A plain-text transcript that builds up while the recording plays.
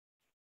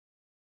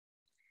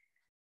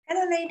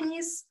Hello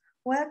ladies,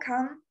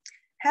 welcome.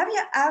 Have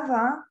you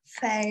ever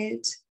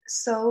felt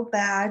so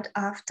bad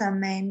after a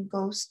man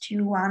goes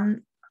to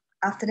one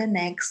after the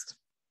next?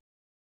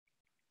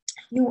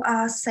 You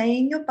are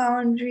saying your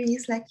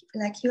boundaries like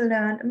you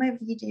learned in my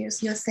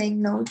videos. You're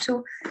saying no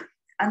to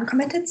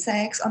uncommitted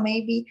sex, or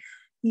maybe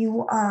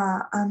you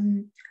are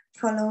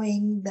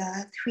following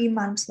the 3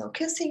 months no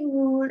kissing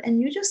rule,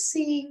 and you're just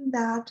seeing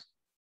that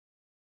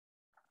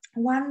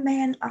one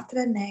man after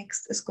the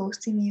next is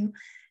ghosting you.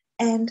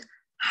 And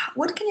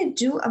what can you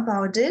do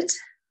about it?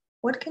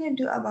 What can you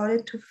do about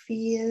it to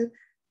feel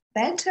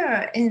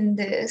better in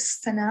this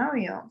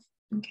scenario?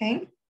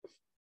 Okay.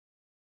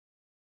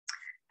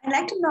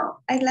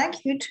 I'd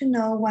like you to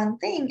know one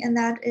thing, and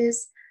that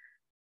is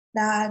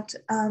that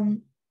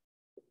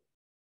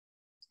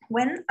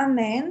when a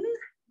man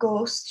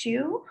ghosts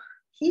you,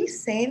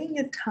 he's saving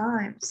you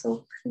time.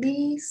 So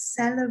please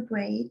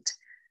celebrate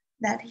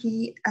that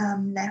he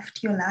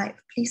left your life.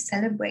 Please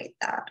celebrate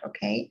that,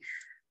 okay?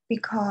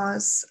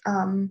 Because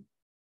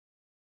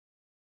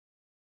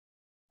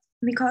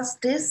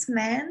this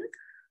man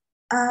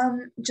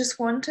just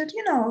wanted,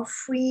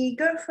 free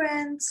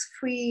girlfriends,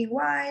 free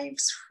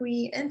wives,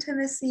 free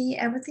intimacy,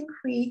 everything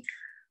free,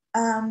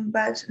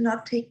 but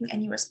not taking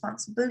any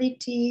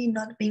responsibility,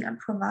 not being a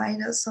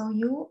provider. So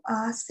you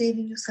are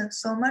saving yourself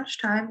so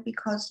much time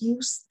because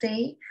you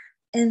stay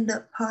in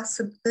the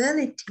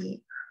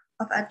possibility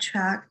of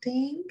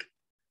attracting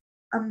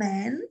a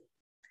man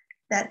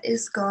that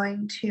is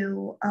going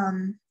to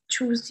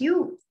choose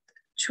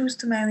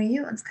to marry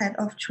you instead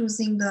of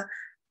choosing the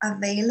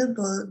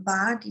available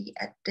body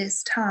at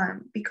this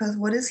time. Because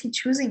what is he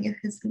choosing if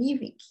he's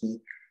leaving? He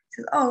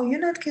says, oh, you're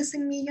not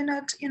kissing me, you're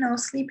not,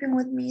 sleeping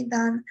with me,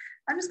 then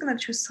I'm just gonna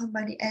choose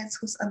somebody else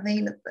who's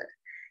available.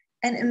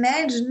 And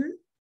imagine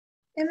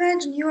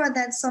you are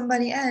that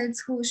somebody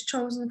else who is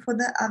chosen for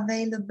the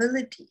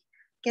availability.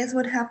 Guess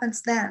what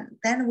happens then?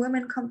 Then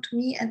women come to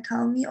me and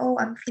tell me, oh,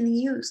 I'm feeling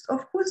used.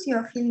 Of course you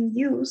are feeling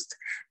used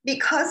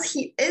because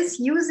he is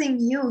using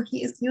you.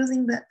 He is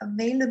using the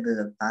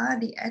available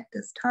body at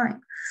this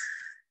time.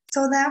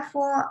 So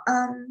therefore,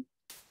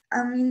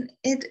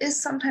 it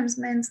is sometimes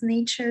men's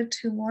nature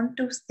to want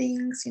those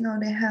things.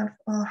 They have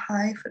a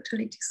high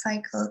fertility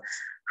cycle.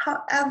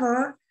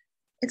 However,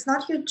 it's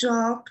not your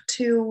job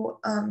to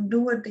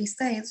do what they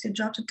say. It's your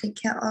job to take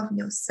care of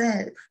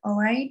yourself, all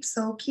right?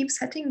 So keep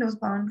setting those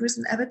boundaries,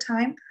 and every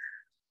time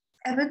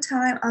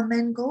a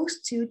man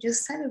goes to,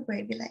 just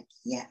celebrate. Be like,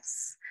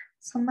 yes,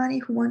 somebody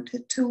who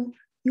wanted to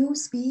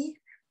use me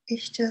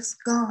is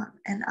just gone,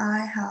 and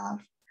I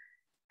have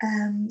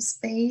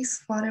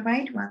space for the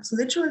right one. So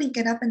literally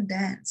get up and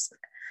dance.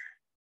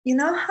 You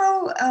know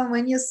how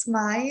when you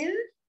smile,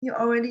 you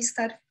already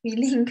start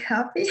feeling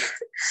happy?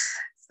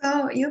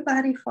 So your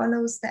body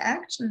follows the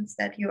actions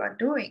that you are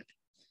doing,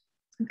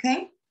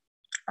 okay?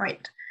 All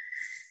right.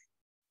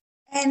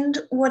 And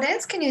what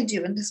else can you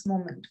do in this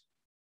moment?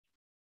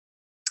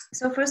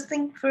 So first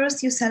thing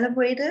first, you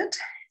celebrate it.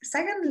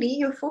 Secondly,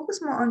 you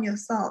focus more on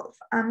yourself.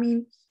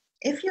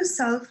 If your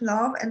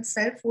self-love and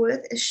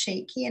self-worth is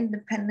shaky and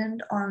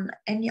dependent on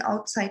any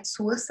outside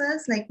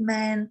sources like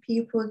men,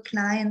 people,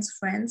 clients,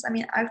 friends,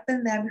 I've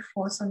been there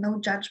before, so no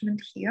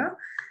judgment here,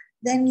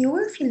 then you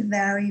will feel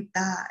very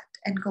bad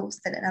and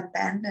ghosted and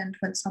abandoned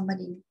when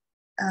somebody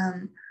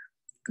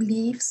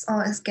leaves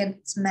or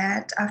gets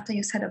mad after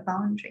you set a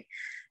boundary.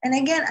 And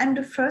again, I'm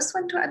the first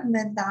one to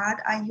admit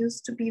that I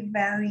used to be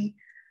very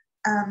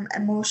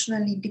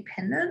emotionally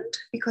dependent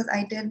because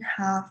I didn't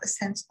have a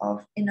sense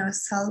of inner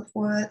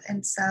self-worth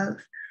and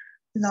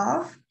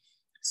self-love.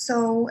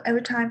 So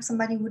every time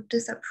somebody would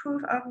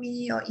disapprove of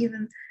me, or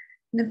even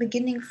in the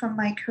beginning from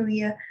my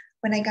career,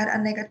 when I got a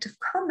negative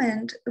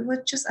comment, it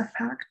would just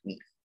affect me,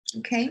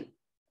 okay?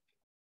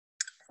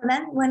 So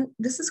then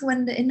this is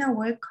when the inner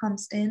work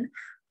comes in.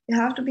 You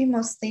have to be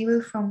more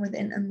stable from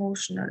within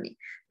emotionally.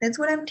 That's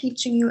what I'm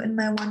teaching you in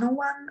my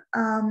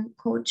one-on-one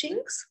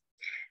coachings.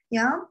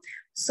 Yeah.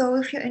 So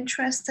if you're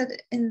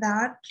interested in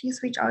that, please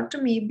reach out to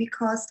me,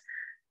 because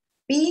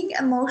being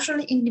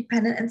emotionally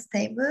independent and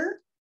stable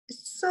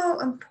is so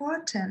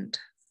important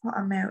for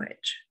a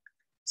marriage.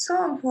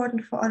 So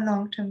important for a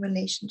long-term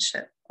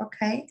relationship,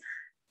 okay?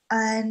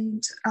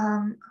 And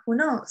who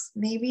knows,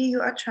 maybe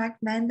you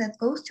attract men that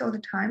ghost you all the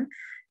time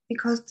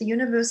because the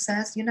universe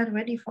says you're not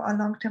ready for a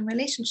long-term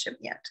relationship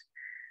yet.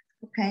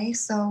 Okay,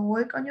 so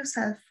work on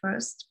yourself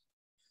first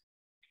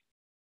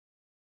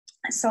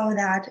so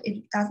that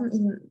it doesn't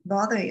even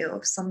bother you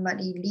if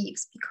somebody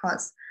leaves,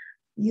 because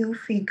you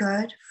feel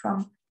good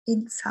from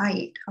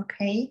inside,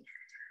 okay?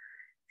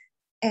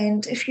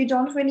 And if you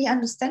don't really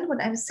understand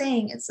what I'm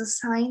saying, it's a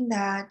sign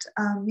that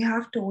you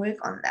have to work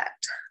on that.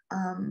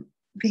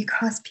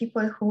 Because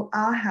people who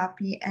are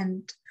happy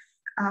and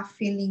are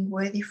feeling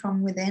worthy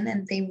from within,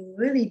 and they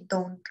really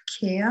don't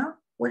care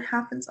what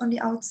happens on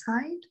the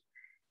outside,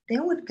 they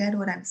would get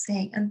what I'm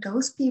saying. And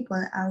those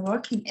people are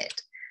working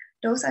it.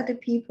 Those are the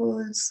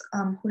people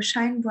who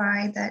shine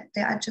bright, that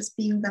they are just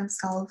being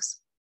themselves.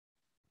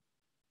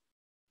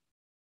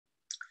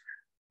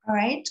 All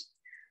right.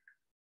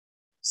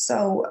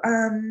 So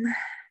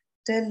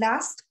the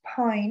last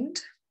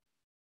point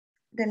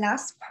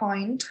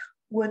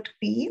would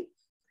be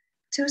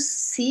to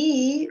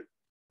see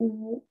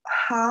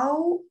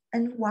how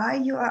and why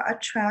you are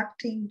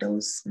attracting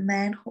those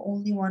men who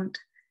only want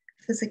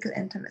physical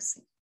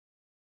intimacy.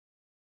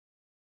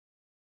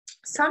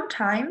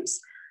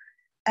 Sometimes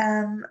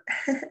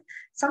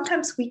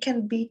sometimes we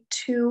can be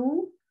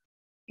too,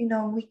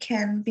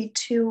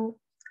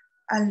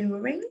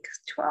 alluring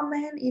to a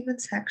man, even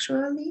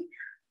sexually.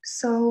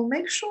 So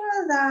make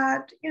sure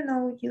that,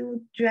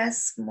 you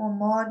dress more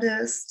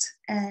modest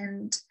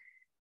and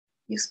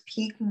you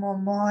speak more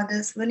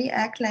modest, really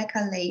act like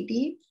a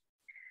lady.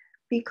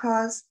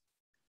 Because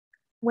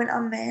when a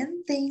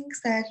man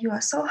thinks that you are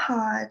so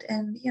hot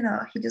and, he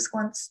just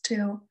wants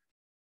to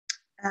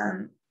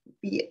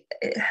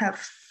have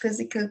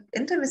physical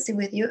intimacy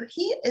with you,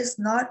 he is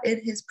not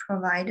in his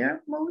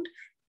provider mode.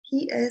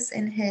 He is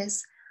in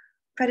his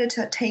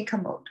predator taker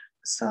mode.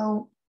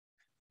 So,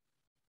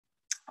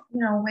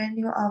 when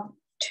you are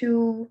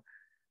too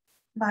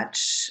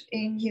much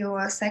in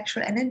your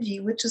sexual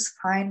energy, which is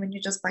fine when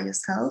you're just by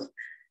yourself,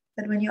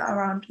 but when you're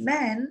around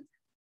men,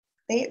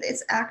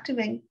 it's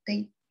activating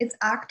the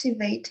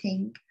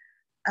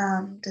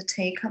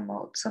taker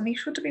mode. So make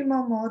sure to be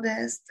more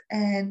modest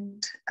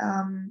and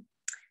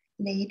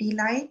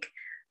ladylike.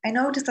 I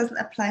know this doesn't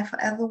apply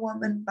for every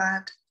woman,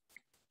 but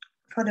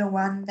for the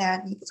one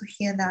that needs to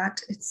hear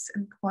that, it's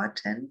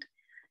important.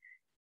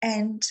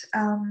 And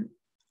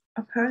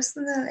a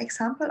personal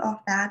example of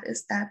that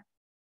is that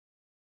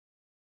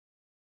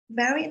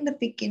very in the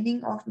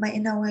beginning of my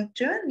inner work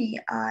journey,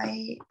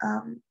 I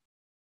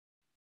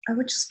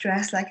would just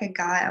dress like a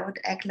guy. I would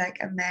act like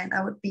a man.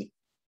 I would be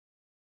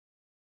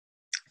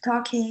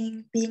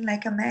talking, being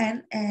like a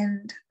man,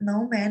 and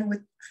no man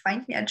would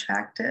find me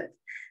attractive.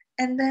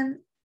 And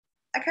then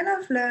I kind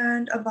of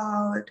learned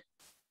about,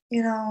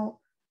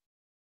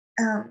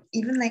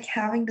 even like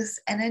having this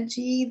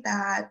energy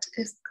that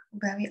is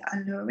very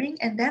alluring.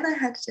 And then I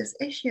had this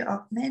issue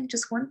of men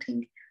just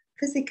wanting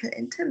physical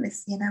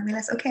intimacy. And I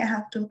realized, okay, I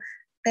have to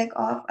back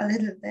off a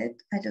little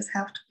bit. I just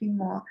have to be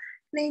more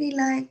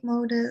ladylike,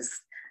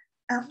 modest.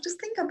 Just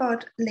think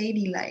about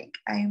ladylike.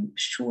 I'm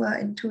sure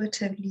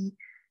intuitively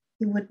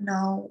you would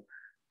know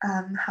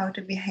how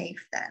to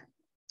behave then.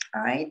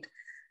 All right.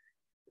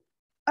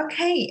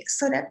 Okay,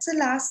 so that's the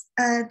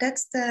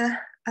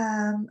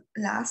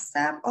last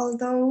step.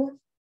 Although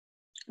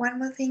one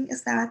more thing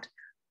is that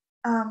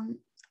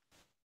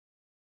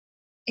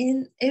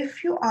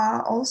if you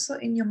are also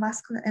in your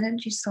masculine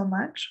energy so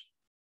much,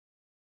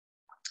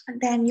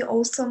 then you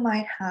also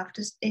might have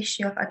this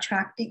issue of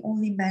attracting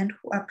only men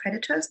who are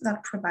predators,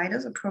 not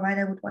providers. A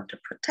provider would want to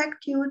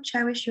protect you,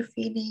 cherish your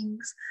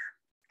feelings,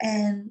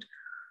 and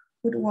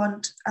would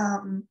want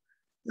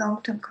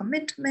long-term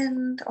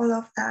commitment, all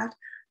of that.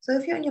 So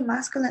if you're in your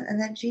masculine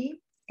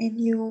energy and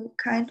you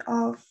kind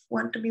of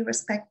want to be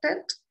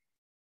respected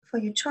for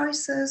your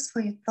choices,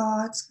 for your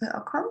thoughts, for your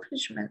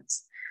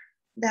accomplishments,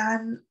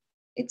 then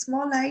it's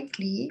more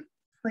likely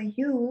for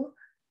you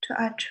to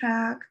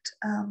attract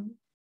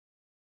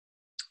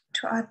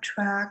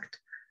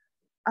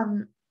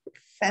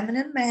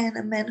feminine man,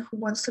 a man who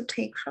wants to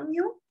take from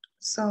you.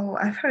 So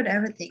I've heard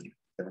everything.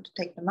 They want to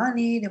take the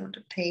money, they want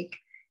to take,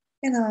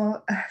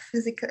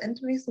 physical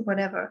intimacy,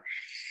 whatever.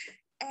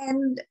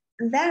 And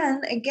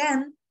then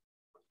again,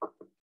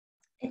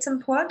 it's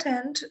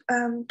important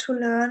to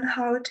learn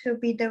how to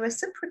be the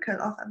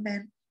reciprocal of a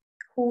man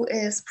who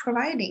is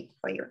providing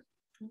for you.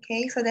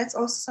 Okay, so that's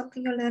also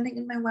something you're learning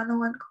in my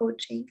one-on-one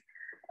coaching.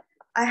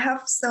 I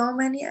have so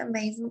many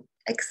amazing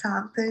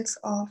examples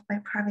of my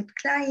private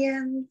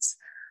clients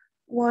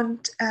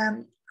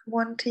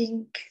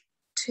wanting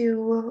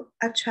to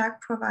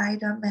attract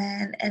provider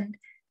men, and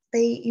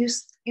they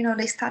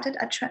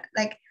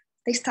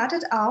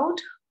started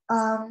out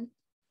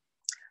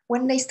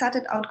when they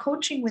started out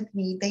coaching with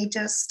me, they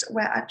just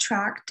were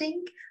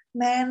attracting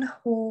men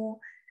who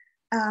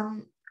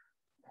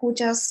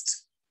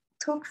just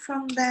took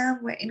from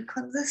them, were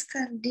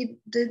inconsistent,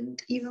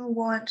 didn't even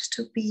want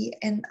to be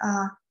in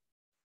a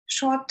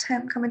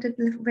short-term committed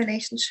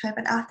relationship.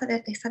 And after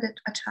that, they started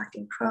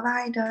attracting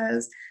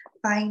providers,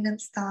 buying them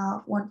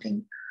stuff,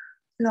 wanting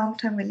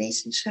long-term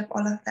relationship,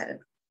 all of that.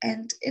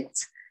 And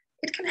it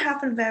can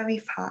happen very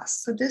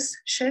fast. So this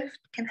shift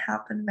can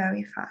happen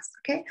very fast,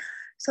 okay?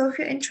 So if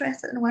you're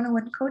interested in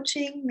one-on-one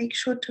coaching, make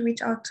sure to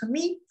reach out to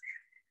me.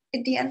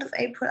 At the end of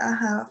April, I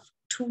have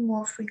 2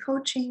 more free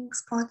coaching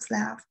spots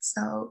left.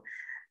 So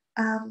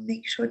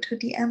make sure to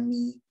DM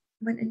me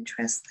when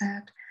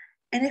interested.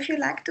 And if you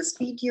like this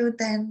video,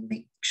 then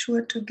make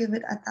sure to give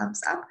it a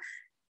thumbs up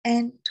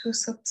and to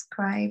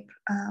subscribe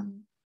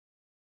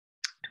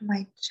to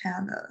my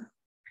channel.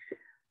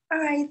 All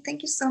right,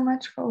 thank you so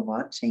much for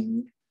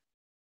watching.